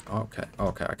words. Okay,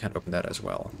 okay, I can't open that as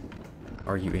well.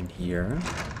 Are you in here?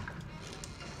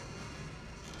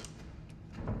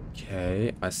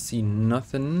 Okay, I see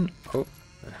nothing. Oh,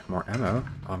 more ammo.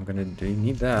 I'm gonna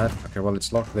need that. Okay, well,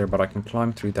 it's locked there, but I can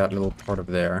climb through that little part of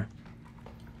there.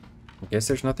 I guess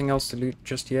there's nothing else to loot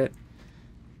just yet.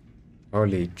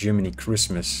 Holy Jiminy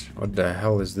Christmas. What the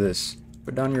hell is this?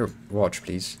 Put down your watch,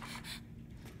 please.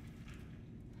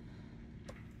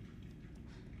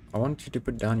 I want you to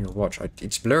put down your watch.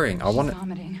 It's blurring. I want it.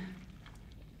 Vomiting.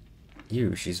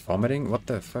 Ew, she's vomiting? What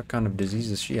the fuck kind of disease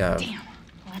does she have? Damn,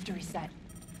 I'll have to reset.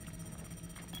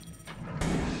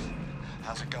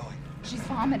 How's it going? She's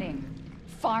vomiting.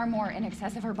 Far more in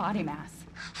excess of her body mass.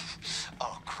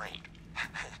 Oh, great.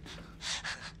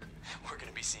 We're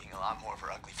gonna be seeing a lot more of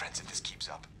her ugly friends if this keeps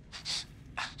up.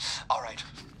 All right,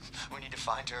 we need to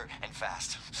find her, and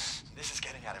fast. This is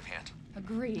getting out of hand.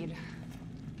 Agreed.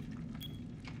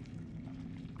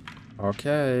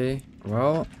 Okay,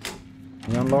 well,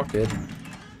 we unlock it.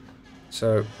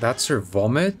 So, that's her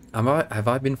vomit? Have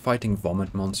I been fighting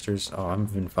vomit monsters? Oh,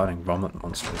 I've been fighting vomit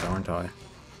monsters, aren't I?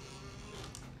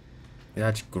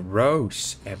 That's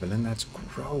gross, Eveline, that's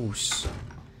gross.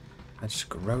 That's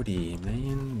grody,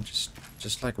 man.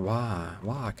 Just like, why?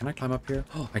 Why? Can I climb up here?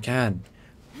 Oh, I can.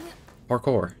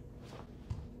 Parkour.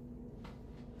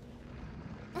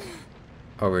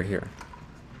 Oh, we're here.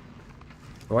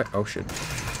 What? Oh, shit.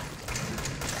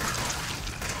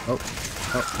 Oh,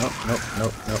 no.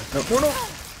 Oh, no.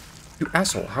 You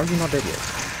asshole, how are you not dead yet?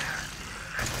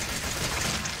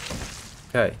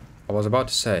 Okay, I was about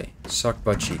to say, suck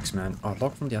butt cheeks, man. Oh,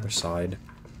 lock from the other side.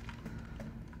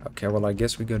 Okay, well, I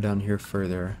guess we go down here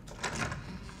further.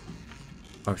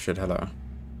 Oh, shit, hello.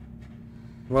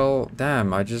 Well,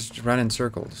 damn, I just ran in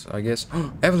circles, I guess.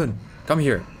 Oh, Eveline, come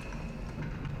here.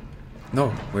 No,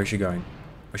 where's she going?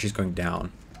 Oh, she's going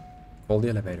down. Call the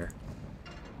elevator.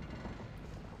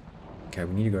 Okay,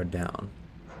 we need to go down.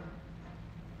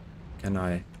 Can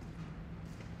I?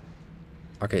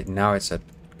 Okay, now it said,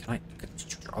 can I?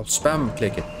 I'll spam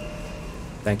click it.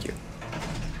 Thank you.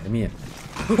 Let me in.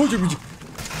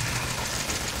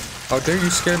 How dare you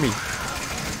scare me?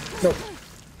 No.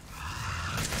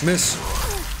 Miss.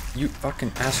 You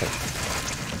fucking asshole.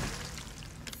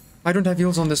 I don't have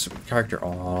heals on this character.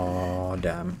 Oh,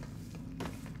 damn.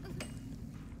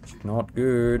 Not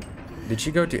good. Did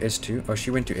she go to S2? Oh, she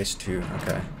went to S2.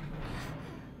 Okay.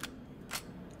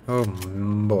 Oh,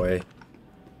 boy.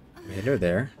 Hello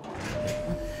there.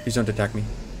 Please don't attack me.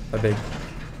 I beg.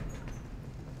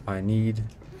 I need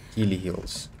healy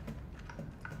heals.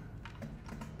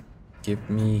 Give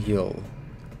me heal.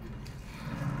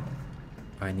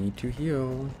 I need to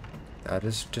heal. That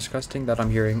is disgusting that I'm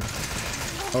hearing.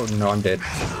 Oh, no, I'm dead.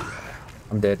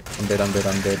 I'm dead. I'm dead. I'm dead.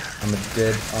 I'm dead. I'm a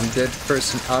dead. I'm dead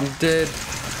person. I'm dead.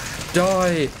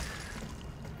 Die!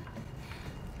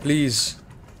 Please.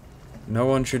 No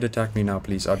one should attack me now,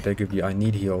 please. I beg of you. I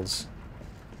need heals.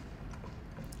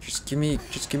 Just give me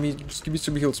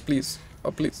some heals, please.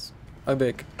 Oh, please. I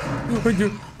beg. Oh, thank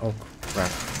you. Oh,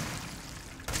 crap.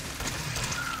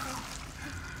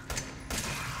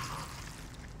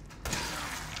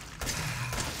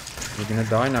 You're gonna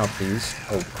die now, please.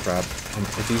 Oh, crap.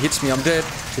 If he hits me, I'm dead.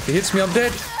 If he hits me, I'm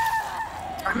dead.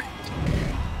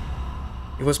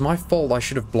 It was my fault. I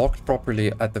should have blocked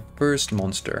properly at the first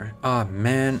monster. Ah,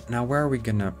 man. Now, where are we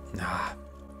gonna...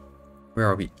 Where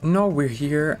are we? No, we're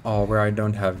here. Oh, where I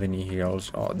don't have any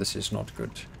heals. Oh, this is not good.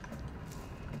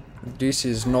 This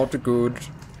is not good.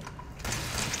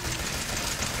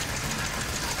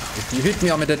 If you hit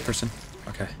me, I'm a dead person.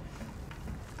 Okay.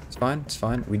 It's fine. It's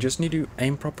fine. We just need to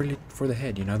aim properly for the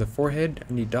head. You know, the forehead,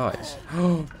 and he dies.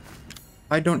 Oh,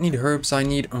 I don't need herbs. I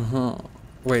need...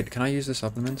 Wait, can I use the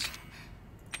supplements?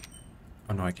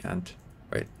 Oh, no, I can't.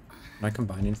 Wait, can I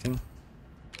combine anything?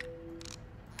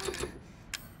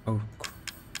 Oh,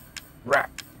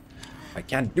 crap. I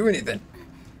can't do anything.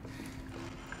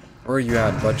 Where are you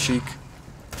at, butt cheek?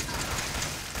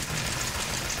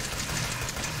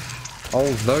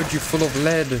 I'll load you full of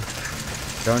lead.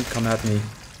 Don't come at me.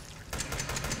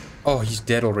 Oh, he's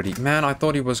dead already. Man, I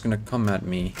thought he was gonna come at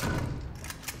me.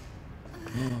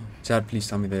 Dad, please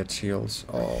tell me they had shields.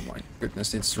 Oh my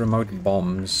goodness, it's remote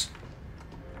bombs.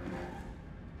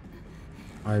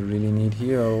 I really need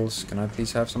heals. Can I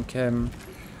please have some chem?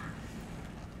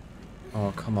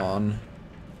 Oh, come on.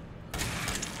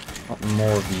 Not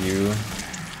more of you.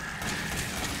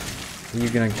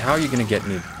 How are you gonna get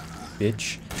me,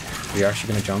 bitch? Are you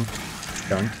actually gonna jump?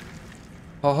 Don't.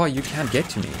 Oh, you can't get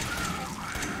to me.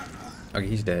 Okay,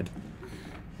 he's dead.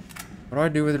 What do I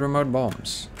do with remote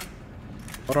bombs?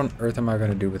 What on earth am I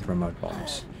gonna do with remote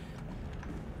bombs?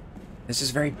 This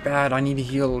is very bad. I need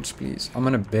heals, please. I'm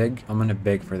gonna beg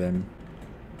for them.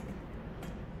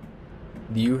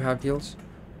 Do you have heals?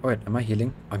 Oh wait, am I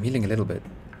healing? I'm healing a little bit.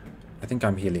 I think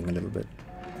I'm healing a little bit.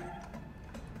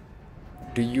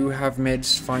 Do you have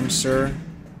meds, fine sir?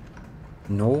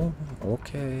 No?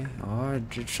 Okay.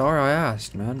 Sorry I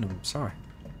asked, man. I'm sorry.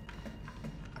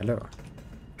 Hello.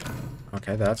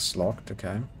 Okay, that's locked.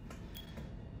 Okay.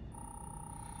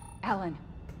 Alan,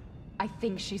 I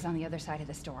think she's on the other side of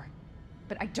this door.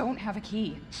 But I don't have a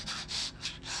key.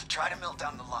 Try to melt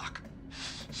down the lock.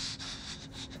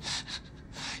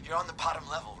 You're on the bottom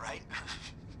level, right?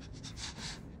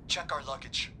 Check our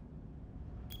luggage.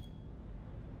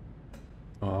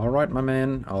 Alright, my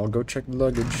man. I'll go check the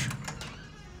luggage.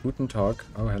 Guten Tag.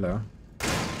 Oh, hello.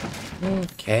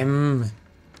 Chem.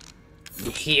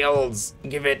 Heals.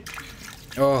 Give it.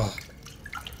 Oh.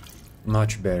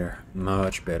 Much better.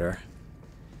 Much better.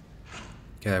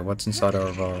 Okay, what's inside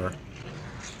of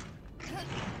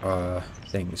our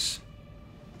things?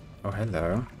 Oh,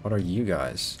 hello. What are you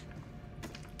guys?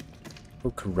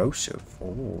 Oh, corrosive. Oh,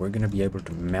 we're gonna be able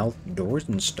to melt doors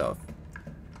and stuff.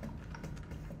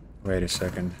 Wait a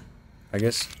second.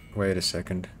 Wait a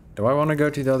second. Do I want to go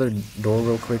to the other door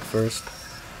real quick first?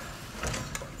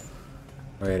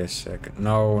 Wait a second.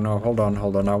 No, hold on.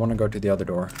 I want to go to the other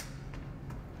door.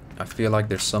 I feel like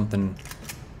there's something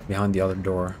behind the other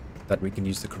door that we can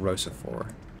use the corrosive for.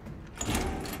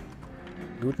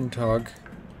 Guten Tag.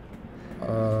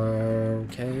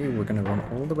 Okay, we're gonna run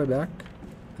all the way back.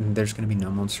 And there's gonna be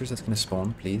no monsters that's gonna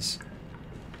spawn, please.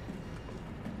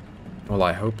 Well,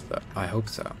 I hope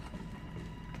so.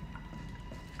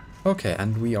 Okay,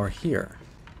 and we are here.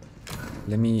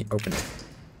 Let me open it.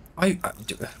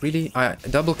 Really? I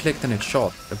double-clicked and it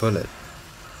shot a bullet.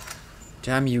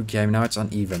 Damn you, game. Now it's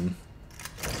uneven.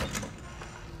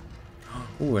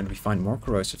 Ooh, and we find more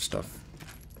corrosive stuff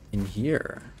in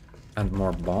here. And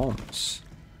more bombs.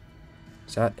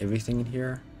 Is that everything in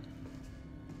here?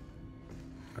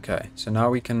 Okay, so now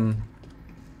we can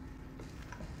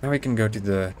go to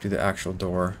the actual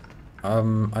door.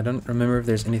 I don't remember if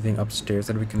there's anything upstairs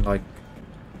that we can, like,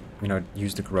 you know,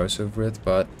 use the corrosive with,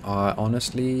 but I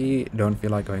honestly don't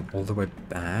feel like going all the way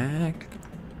back.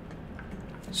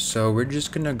 So we're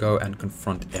just gonna go and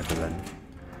confront Eveline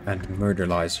and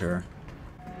murderize her.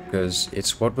 Because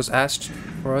it's what was asked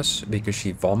for us, because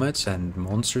she vomits and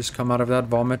monsters come out of that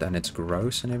vomit and it's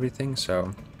gross and everything,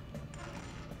 so...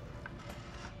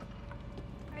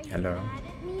 Hello. Mad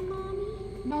at me, Mommy?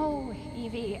 No,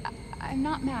 Evie, I'm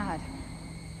not mad.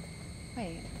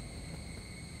 Wait,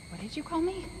 what did you call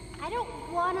me? I don't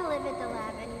want to live at the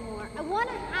lab anymore. I want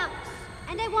a house.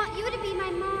 And I want you to be my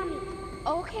mommy.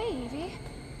 Okay, Evie.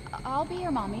 I'll be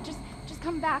your mommy. Just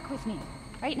come back with me.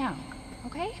 Right now.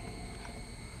 Okay?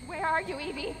 Where are you,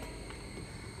 Evie?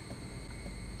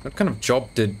 What kind of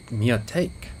job did Mia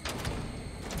take?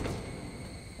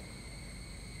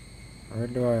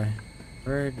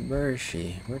 Where is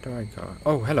she? Where do I go?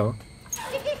 Oh, hello.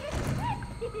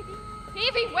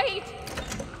 Evie, wait!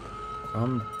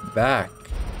 Come back.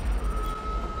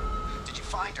 Did you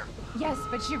find her? Yes,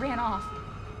 but she ran off.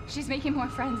 She's making more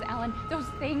friends, Alan. Those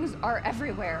things are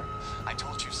everywhere. I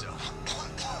told you so.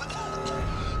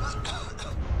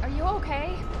 Are you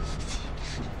okay?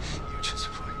 You just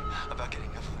worry about getting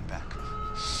Eveline back.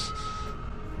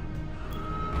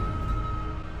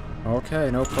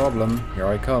 Okay, no problem. Here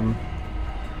I come.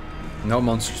 No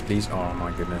monsters, please. Oh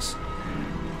my goodness.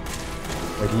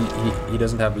 Wait, he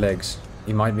doesn't have legs.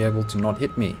 He might be able to not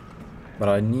hit me. But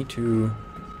I need to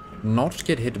not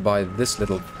get hit by this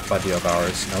little buddy of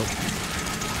ours. Nope.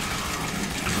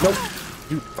 Nope.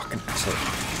 You fucking asshole.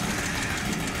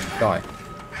 Die.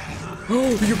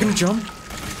 Oh, you're gonna jump?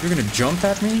 You're gonna jump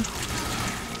at me?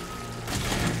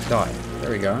 Die. There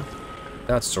we go.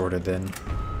 That's sorted then.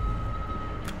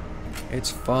 It's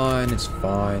fine, it's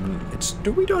fine.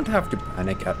 We don't have to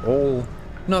panic at all.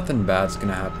 Nothing bad's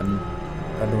gonna happen.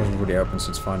 That door's already open, so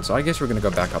it's fine. So I guess we're gonna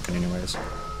go back up in anyways.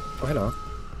 Oh, hello.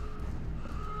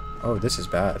 Oh, this is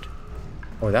bad.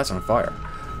 Oh, that's on fire.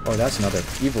 Oh, that's another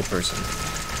evil person.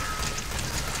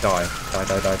 Die. Die,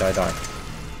 die, die, die, die.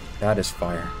 That is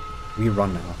fire. We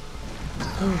run now.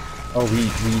 Oh, we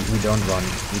don't run.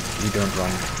 We don't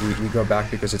run. We go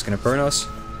back because it's gonna burn us.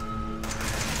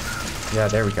 Yeah,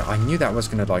 there we go. I knew that was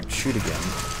gonna, like, shoot again.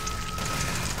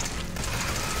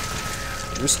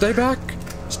 Just stay back!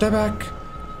 Stay back!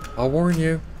 I'll warn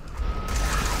you.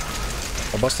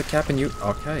 I'll bust a cap in you.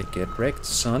 Okay, get wrecked,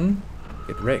 son.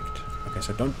 Get wrecked. Okay,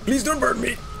 so don't... Please don't burn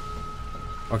me!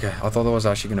 Okay, I thought that was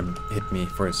actually gonna hit me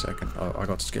for a second. Oh, I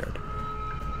got scared.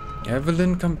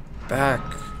 Eveline, come back.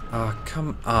 Ah,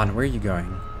 come on. Where are you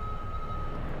going?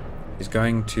 He's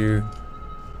going to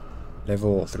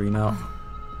level 3 now.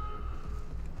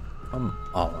 Come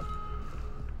on.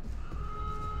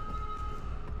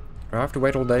 Do I have to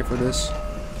wait all day for this?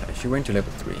 Okay, she went to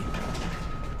level 3.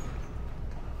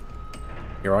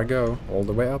 Here I go. All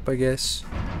the way up, I guess.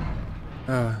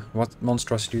 What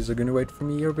monstrosities are gonna wait for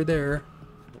me over there?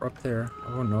 Or up there?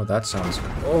 Oh no, that sounds...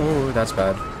 Oh, that's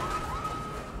bad.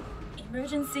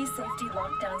 Emergency safety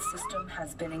lockdown system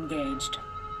has been engaged.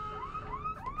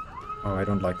 Oh, I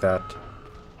don't like that.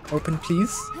 Open,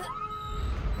 please.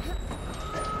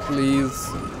 Please.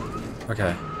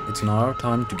 Okay, it's now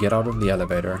time to get out of the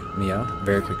elevator, Mia,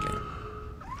 very quickly.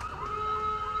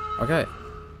 Okay.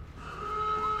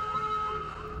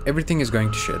 Everything is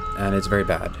going to shit, and it's very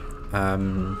bad.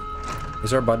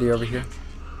 Is our buddy over here?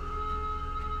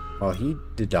 Well, he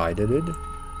died, did it?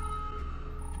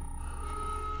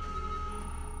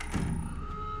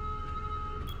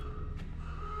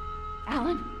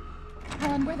 Alan?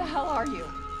 Alan, where the hell are you?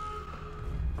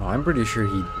 Oh, I'm pretty sure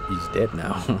he's dead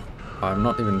now. I'm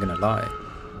not even gonna lie.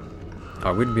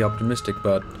 I would be optimistic,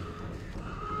 but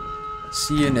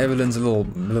seeing Eveline's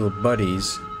little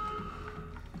buddies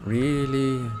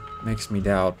really makes me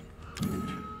doubt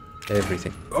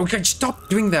everything. Okay, stop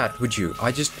doing that, would you?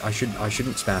 I shouldn't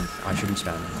spam. I shouldn't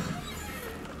spam.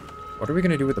 What are we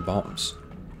gonna do with the bombs?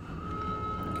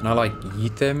 Can I, like,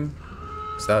 yeet them?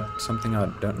 Is that something I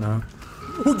don't know?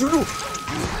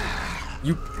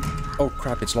 You... Oh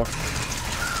crap, it's locked.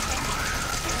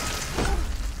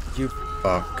 You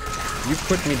fuck. You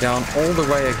put me down all the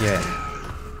way again.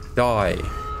 Die.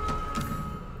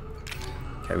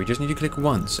 Okay, we just need to click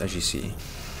once, as you see.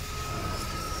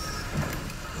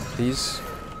 Please.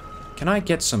 Can I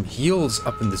get some heals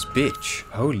up in this bitch?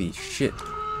 Holy shit.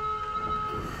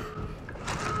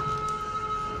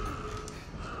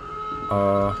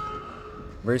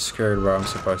 Very scared where I'm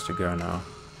supposed to go now.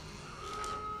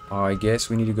 I guess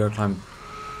we need to go climb.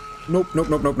 Nope, nope,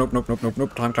 nope, nope, nope, nope, nope, nope,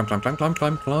 nope. Climb, climb, climb, climb, climb,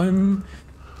 climb, climb.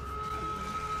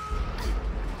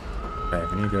 Okay,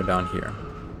 we need to go down here.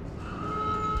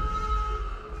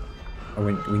 Oh,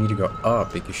 we need to go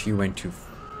up because she went to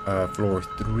floor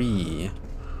 3.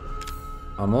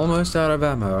 I'm almost out of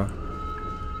ammo.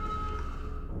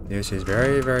 This is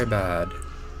very, very bad.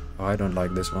 Oh, I don't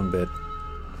like this one bit.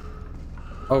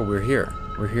 Oh, we're here.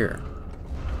 We're here.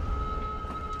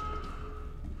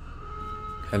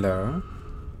 Hello?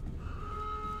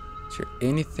 Is there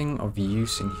anything of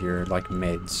use in here, like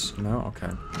meds? No?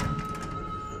 Okay.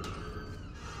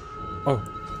 Oh.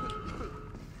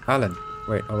 Alan.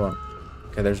 Wait, hold on.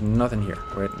 Okay, there's nothing here.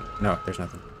 Wait, no, there's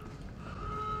nothing.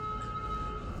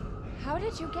 How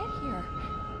did you get here?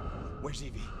 Where's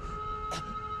Evie?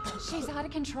 She's out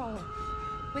of control.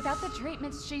 Without the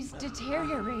treatments, she's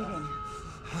deteriorating.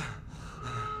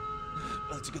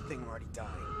 Well, it's a good thing we're already dying.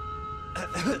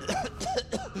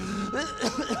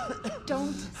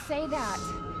 Don't say that.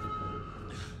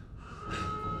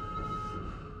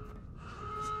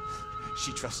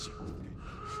 She trusts you.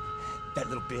 That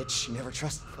little bitch, she never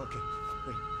trusts. Okay,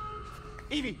 wait.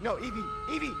 Evie, no, Evie,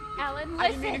 Evie. Alan, listen. I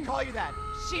didn't mean to call you that.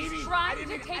 She's Evie, trying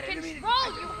to take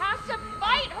control. You have to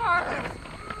fight her.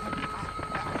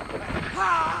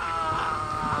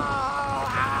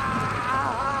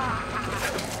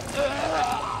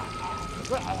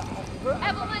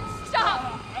 Eveline, stop!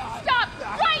 Stop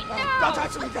right now! Don't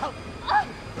touch me, don't!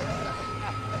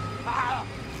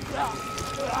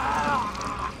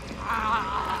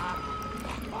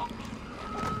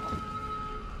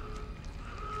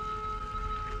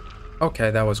 Okay,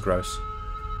 that was gross.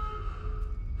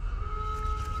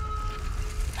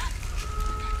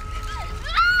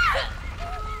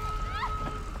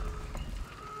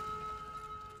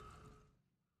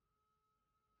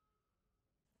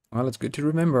 Well, it's good to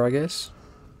remember, I guess.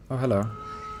 Oh, hello.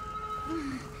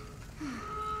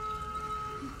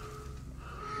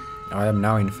 I am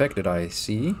now infected, I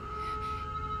see.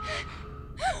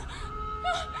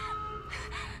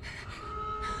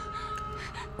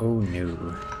 Oh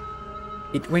no.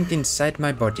 It went inside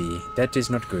my body. That is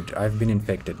not good. I've been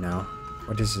infected now.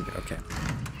 What is it? Okay.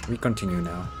 We continue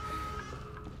now.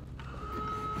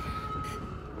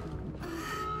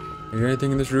 Is there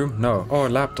anything in this room? No. Oh, a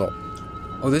laptop.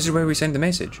 Oh, this is where we send the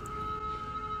message.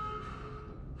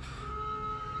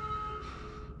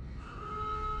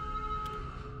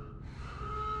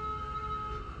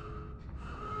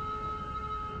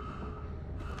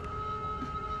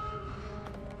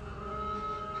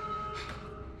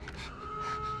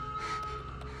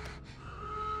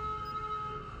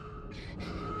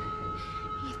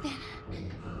 Ethan.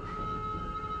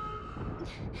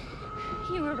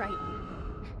 You were right.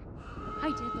 I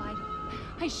did lie to you.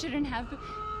 I shouldn't have.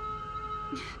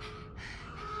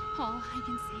 All I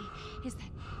can say is that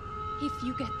if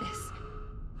you get this,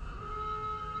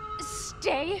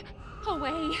 stay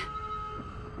away.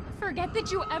 Forget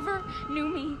that you ever knew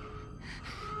me.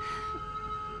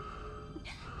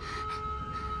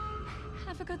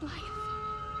 Have a good life.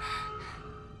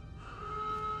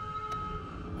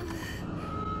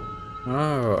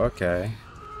 Oh, okay.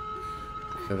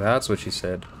 So that's what she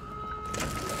said.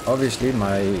 Obviously,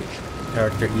 my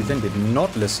character Ethan did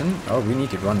not listen. Oh, we need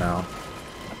to run now.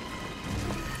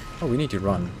 Oh, we need to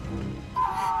run.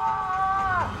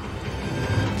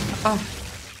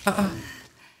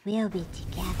 We'll be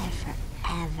together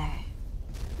forever.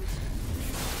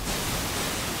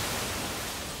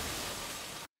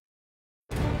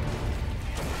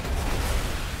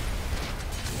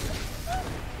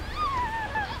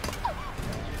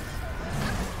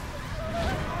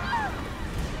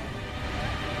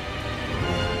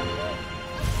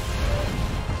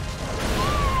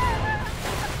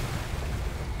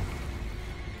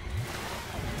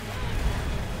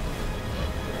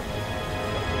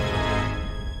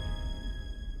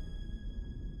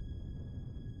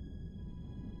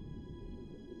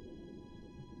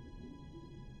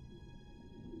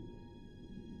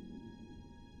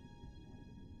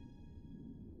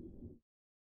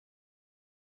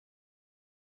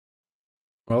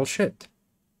 Well, shit.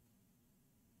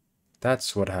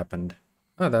 That's what happened.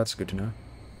 Oh, that's good to know.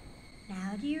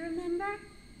 Now do you remember?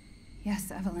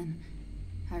 Yes, Eveline.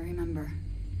 I remember.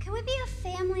 Can we be a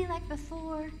family like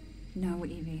before? No,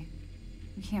 Evie.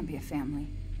 We can't be a family.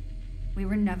 We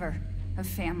were never a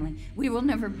family. We will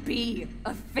never be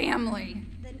a family.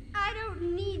 Then I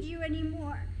don't need you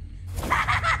anymore.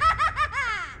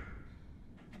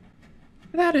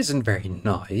 That isn't very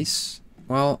nice.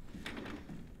 Well,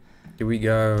 do we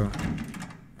go...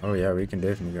 Oh yeah, we can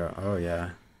definitely go. Oh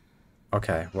yeah.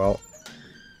 Okay, well...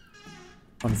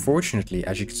 Unfortunately,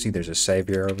 as you can see, there's a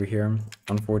savior over here.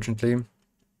 Unfortunately.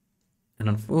 And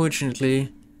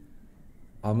unfortunately,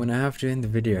 I'm gonna have to end the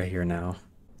video here now.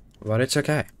 But it's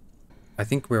okay. I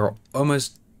think we're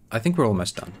almost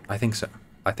done. I think so.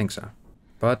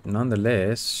 But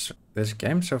nonetheless, this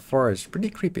game so far is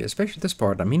pretty creepy, especially this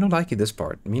part. Me no likey this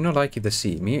part. Me no likey the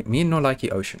sea. Me no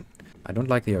likey ocean. I don't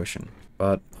like the ocean.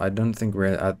 But I don't think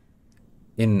we're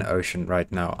in ocean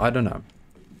right now. I don't know.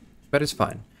 But it's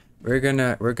fine. We're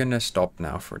gonna stop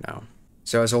now for now.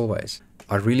 So as always,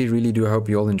 I really do hope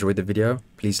you all enjoyed the video.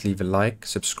 Please leave a like,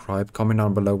 subscribe, comment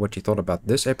down below what you thought about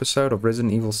this episode of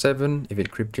Resident Evil 7, if it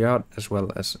creeped you out as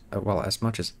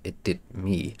much as it did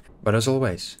me. But as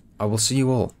always, I will see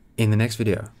you all in the next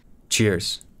video.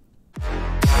 Cheers.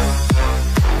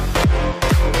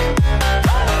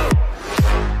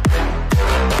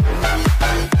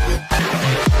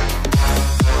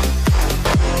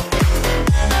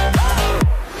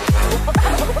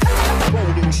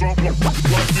 Something like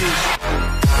this.